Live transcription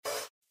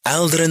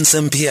Aldrin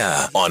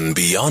Sampear on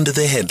Beyond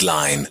the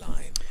Headline.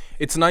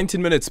 It's 19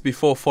 minutes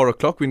before 4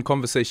 o'clock. We're in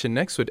conversation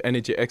next with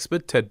energy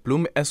expert Ted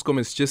Blom. Eskom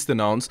has just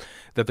announced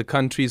that the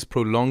country's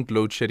prolonged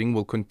load shedding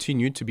will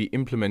continue to be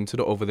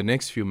implemented over the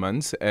next few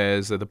months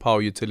as the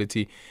power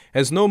utility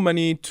has no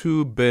money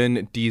to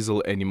burn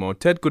diesel anymore.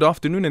 Ted, good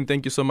afternoon and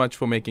thank you so much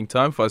for making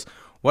time for us.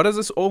 What does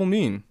this all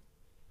mean?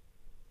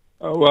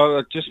 Well,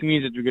 it just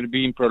means that we're going to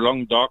be in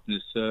prolonged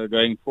darkness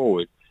going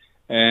forward.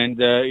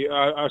 And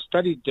I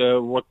studied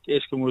what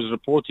Eskom was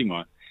reporting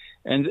on.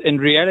 And in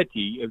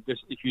reality,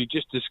 if you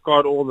just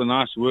discard all the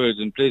nice words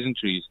and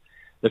pleasantries,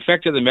 the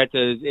fact of the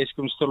matter is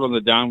Eskom's still on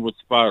the downward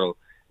spiral,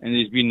 and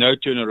there's been no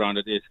turnaround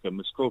at Eskom.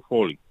 It's still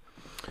falling.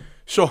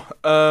 Sure.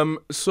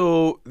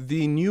 So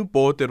the new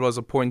board that was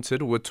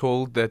appointed were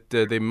told that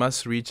they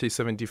must reach a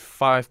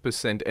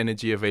 75%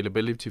 energy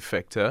availability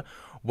factor.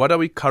 What are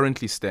we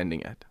currently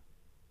standing at?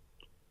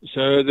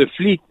 So the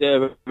fleet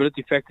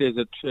availability factor is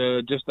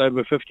at just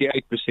over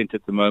 58%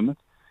 at the moment.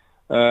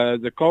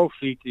 The coal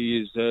fleet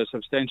is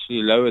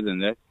substantially lower than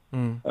that.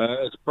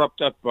 It's propped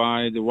up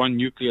by the one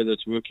nuclear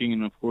that's working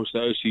and, of course,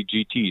 the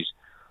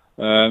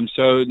OCGTs.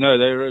 So, no,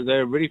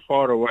 they're very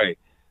far away.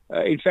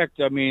 In fact,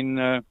 I mean,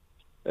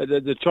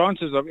 the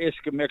chances of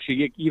Eskom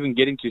actually even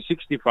getting to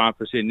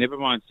 65%, never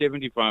mind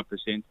 75%,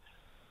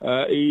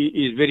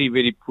 is very,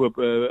 very poor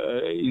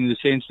in the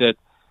sense that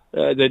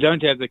they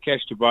don't have the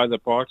cash to buy the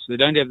parts, they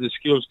don't have the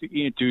skills to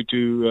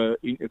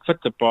fit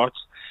the parts,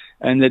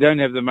 and they don't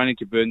have the money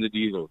to burn the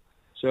diesel.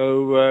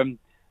 So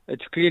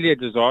it's clearly a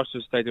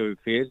disastrous state of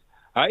affairs.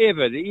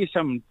 However, there is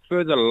some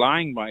further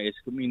lying by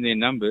Eskom in their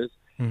numbers,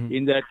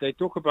 in that they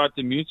talk about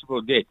the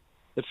municipal debt.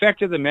 The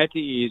fact of the matter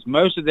is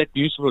most of that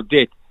municipal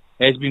debt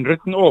has been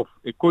written off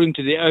according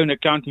to their own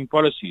accounting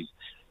policies.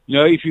 You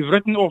know, if you've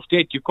written off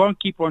debt, you can't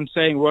keep on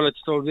saying, well, it's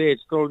still there,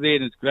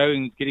 and it's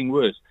growing, it's getting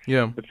worse.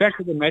 Yeah. The fact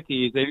of the matter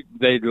is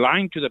they're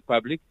lying to the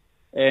public,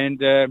 and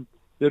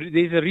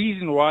there's a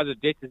reason why the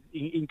debt is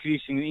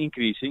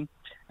increasing,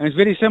 and it's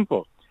very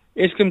simple.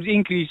 Eskom's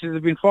increases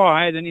have been far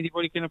higher than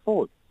anybody can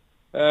afford.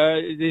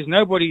 There's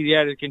nobody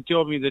there that can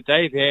tell me that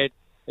they've had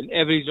an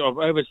average of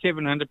over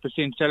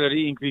 700%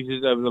 salary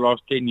increases over the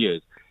last 10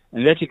 years.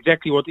 And that's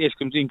exactly what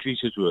Eskom's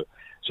increases were.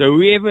 So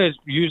whoever has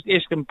used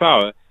Eskom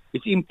power,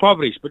 it's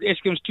impoverished, but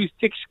Eskom's too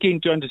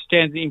thick-skinned to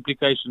understand the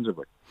implications of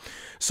it.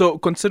 So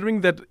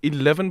considering that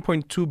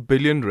 11.2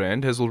 billion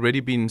rand has already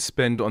been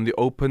spent on the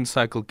open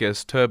cycle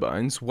gas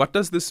turbines, what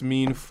does this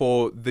mean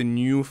for the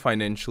new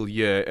financial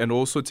year? And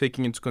also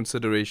taking into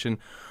consideration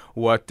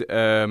what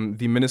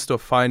the Minister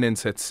of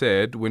Finance had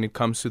said when it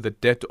comes to the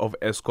debt of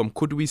Eskom,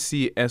 could we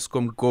see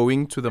Eskom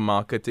going to the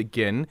market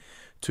again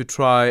to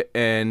try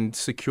and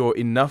secure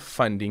enough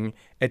funding,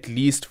 at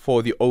least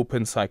for the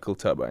open cycle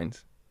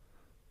turbines?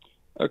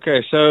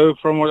 Okay, so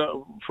from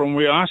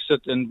where I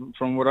sit and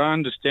from what I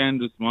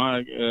understand with my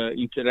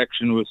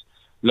interaction with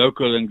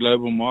local and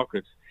global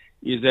markets,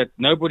 is that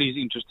nobody's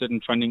interested in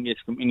funding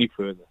Eskom any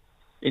further.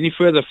 Any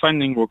further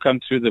funding will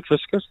come through the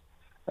fiscus,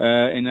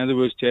 in other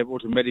words, to have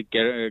automatic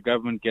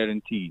government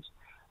guarantees.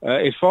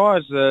 As far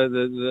as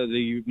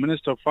the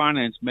Minister of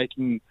Finance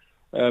making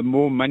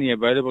more money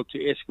available to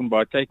Eskom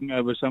by taking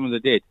over some of the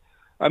debt,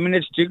 I mean,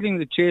 it's jiggling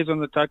the chairs on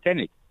the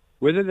Titanic.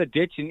 Whether the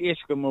debt's in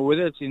Eskom or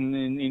whether it's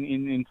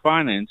in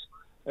finance,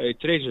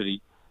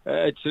 treasury,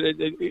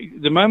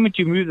 the moment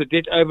you move the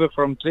debt over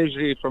from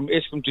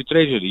Eskom to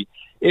treasury,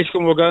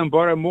 Eskom will go and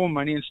borrow more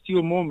money and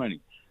steal more money.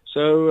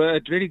 So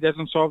it really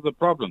doesn't solve the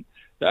problem.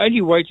 The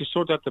only way to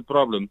sort out the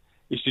problem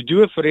is to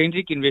do a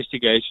forensic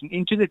investigation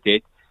into the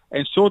debt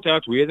and sort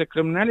out where the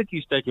criminality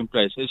is taking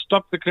place and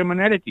stop the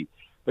criminality.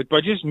 But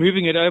by just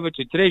moving it over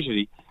to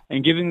treasury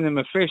and giving them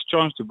a fresh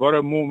chance to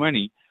borrow more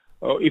money,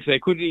 or if they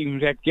could in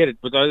fact get it.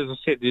 But as I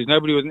said, there's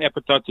nobody with an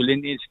appetite to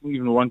lend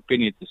even 1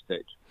 penny at this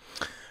stage.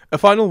 A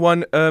final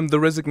one, the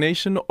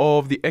resignation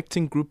of the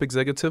acting group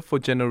executive for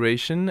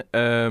generation,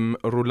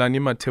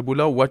 Rulani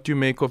Mathebula. What do you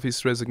make of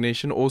his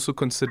resignation? Also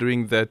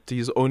considering that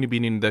he's only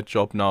been in that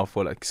job now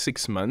for like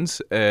 6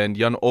 months. And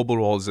Jan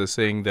Oberholzer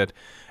saying that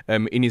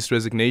in his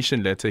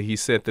resignation letter, he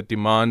said the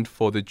demand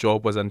for the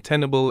job was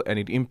untenable and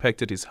it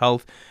impacted his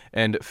health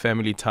and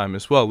family time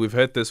as well. We've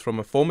heard this from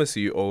a former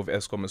CEO of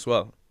Eskom as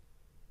well.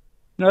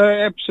 No,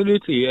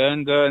 absolutely,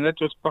 and that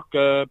was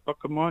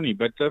Pakamani.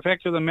 But the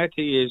fact of the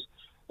matter is,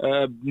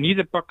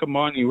 neither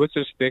Pakamani, with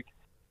respect,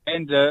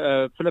 and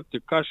Philip de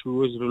Kash, who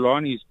was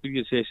Rulani's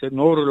predecessor,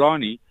 nor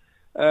Rulani,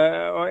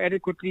 are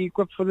adequately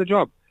equipped for the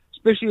job.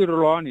 Especially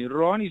Rulani.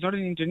 Rulani's not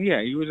an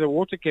engineer; he was a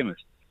water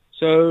chemist.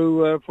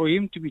 So for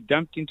him to be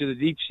dumped into the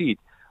deep sea,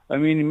 I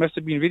mean, he must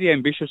have been very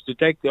ambitious to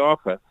take the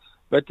offer.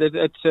 But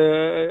it's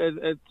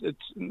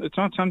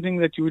not something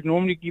that you would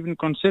normally even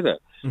consider.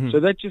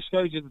 So that just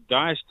shows you the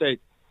dire state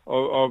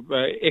of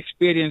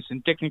experience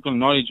and technical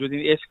knowledge within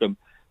Eskom,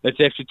 that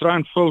they have to try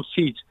and fill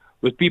seats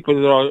with people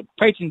that are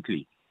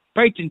patently,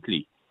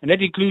 and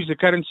that includes the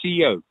current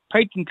CEO,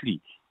 patently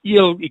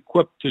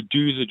ill-equipped to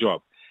do the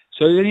job.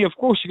 So then, of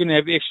course, you're going to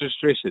have extra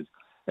stresses.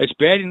 It's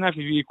bad enough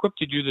if you're equipped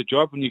to do the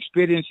job and you're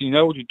experienced and you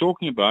know what you're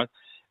talking about.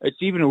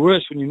 It's even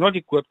worse when you're not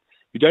equipped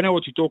you don't know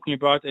what you're talking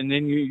about, and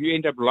then you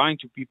end up lying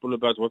to people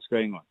about what's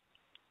going on.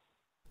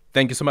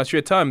 Thank you so much for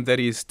your time.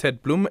 That is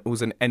Ted Blom,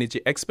 who's an energy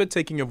expert,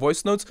 taking your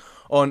voice notes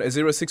on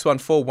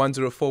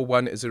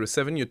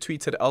 0614-104107. Your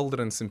tweet at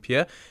Aldrin St.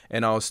 Pierre,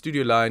 and our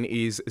studio line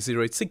is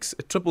 086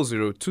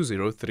 000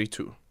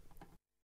 2032.